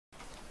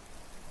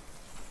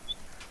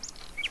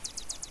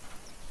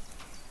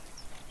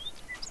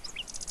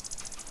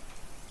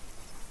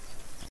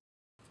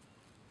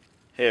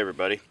Hey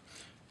everybody,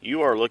 you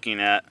are looking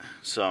at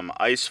some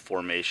ice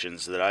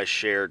formations that I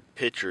shared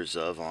pictures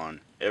of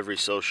on every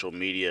social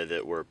media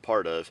that we're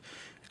part of,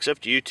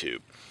 except YouTube.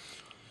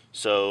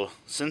 So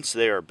since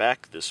they are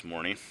back this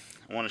morning,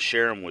 I want to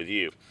share them with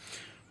you.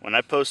 When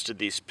I posted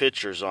these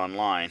pictures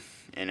online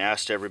and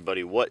asked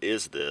everybody what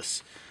is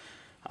this,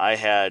 I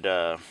had,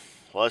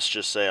 let's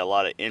just say, a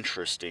lot of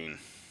interesting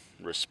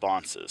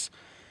responses.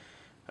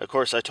 Of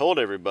course, I told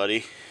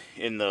everybody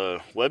in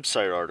the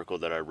website article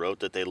that I wrote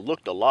that they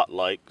looked a lot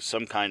like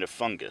some kind of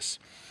fungus,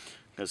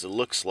 because it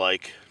looks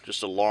like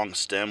just a long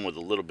stem with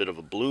a little bit of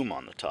a bloom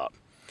on the top.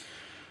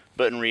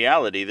 But in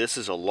reality, this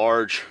is a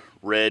large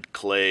red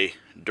clay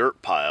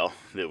dirt pile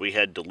that we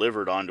had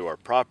delivered onto our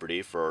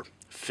property for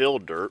fill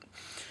dirt,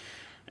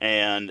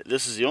 and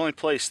this is the only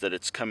place that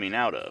it's coming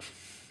out of.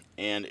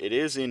 And it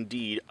is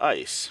indeed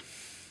ice.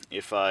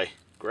 If I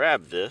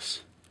grab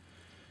this,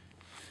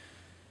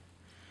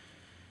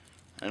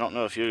 I don't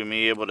know if you're going to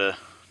be able to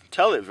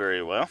tell it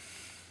very well.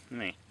 Let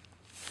me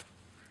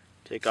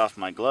take off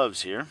my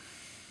gloves here.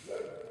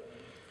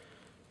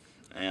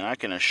 And I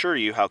can assure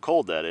you how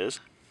cold that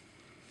is.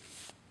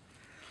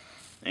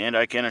 And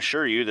I can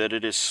assure you that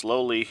it is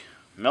slowly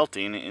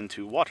melting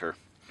into water.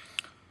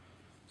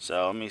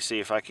 So let me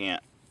see if I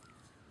can't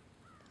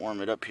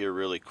warm it up here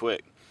really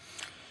quick.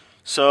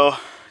 So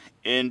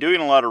in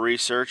doing a lot of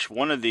research,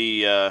 one of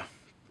the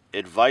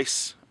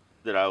advice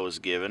that I was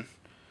given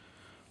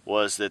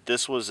was that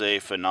this was a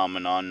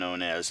phenomenon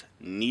known as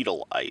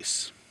needle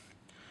ice,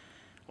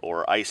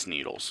 or ice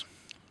needles.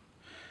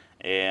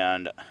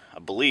 And I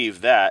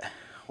believe that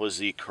was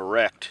the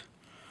correct,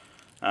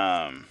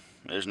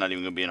 there's not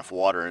even going to be enough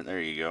water in there.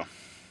 You go.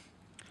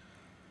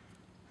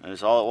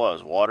 That's all it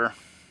was, water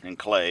and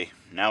clay,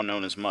 now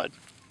known as mud.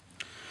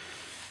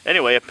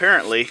 Anyway,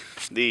 apparently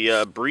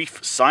the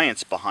brief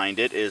science behind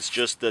it is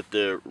just that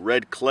the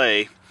red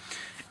clay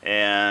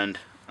and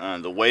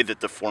the way that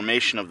the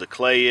formation of the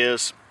clay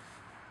is,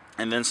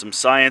 and then some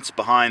science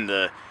behind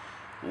the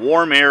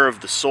warm air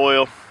of the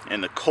soil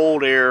and the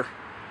cold air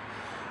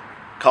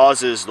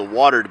causes the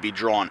water to be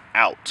drawn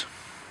out.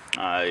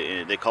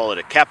 They call it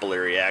a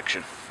capillary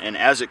action, and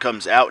as it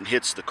comes out and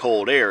hits the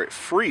cold air, it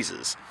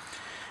freezes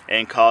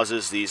and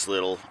causes these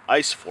little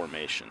ice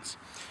formations.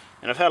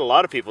 And I've had a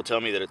lot of people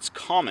tell me that it's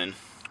common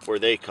where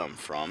they come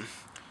from.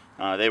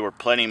 They were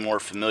plenty more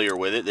familiar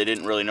with it. They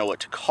didn't really know what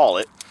to call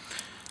it,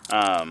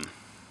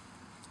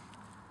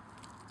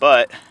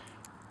 but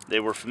they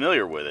were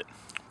familiar with it.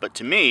 But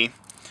to me,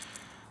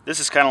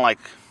 this is kind of like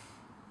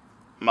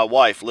my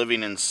wife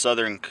living in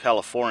Southern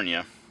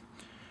California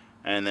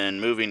and then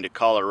moving to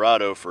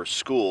Colorado for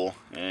school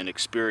and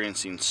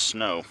experiencing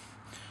snow,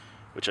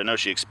 which I know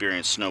she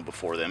experienced snow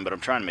before then, but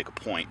I'm trying to make a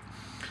point.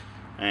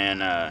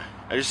 And I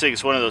just think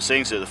it's one of those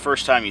things that the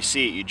first time you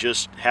see it, you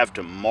just have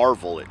to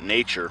marvel at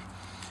nature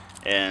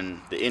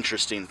and the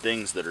interesting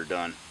things that are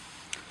done.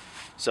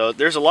 So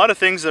there's a lot of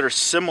things that are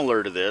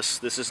similar to this.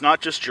 This is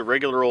not just your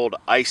regular old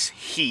ice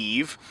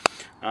heave.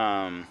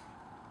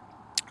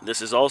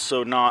 This is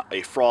also not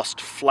a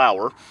frost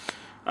flower,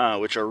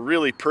 which are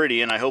really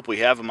pretty, and I hope we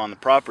have them on the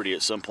property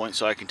at some point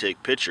so I can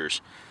take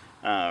pictures.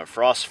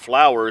 Frost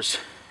flowers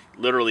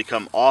literally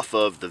come off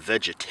of the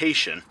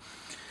vegetation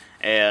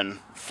and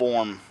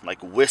form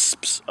like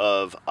wisps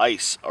of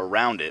ice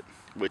around it,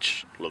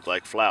 which look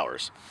like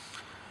flowers.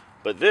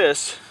 But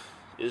this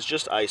is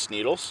just ice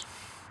needles.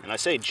 And I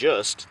say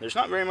just, there's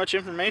not very much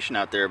information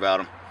out there about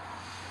them.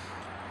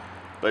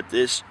 But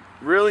it's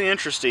really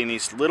interesting,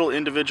 these little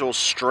individual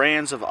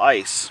strands of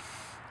ice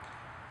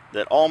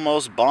that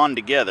almost bond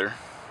together.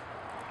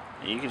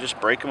 And you can just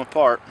break them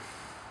apart.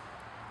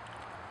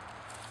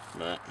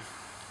 But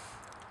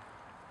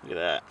look at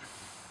that.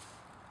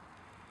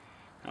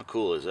 How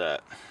cool is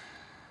that?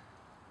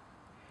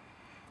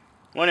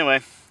 Well, anyway,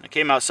 I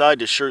came outside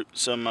to shoot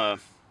some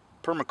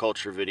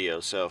permaculture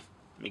videos, so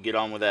let me get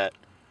on with that.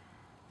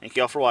 Thank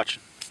you all for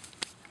watching.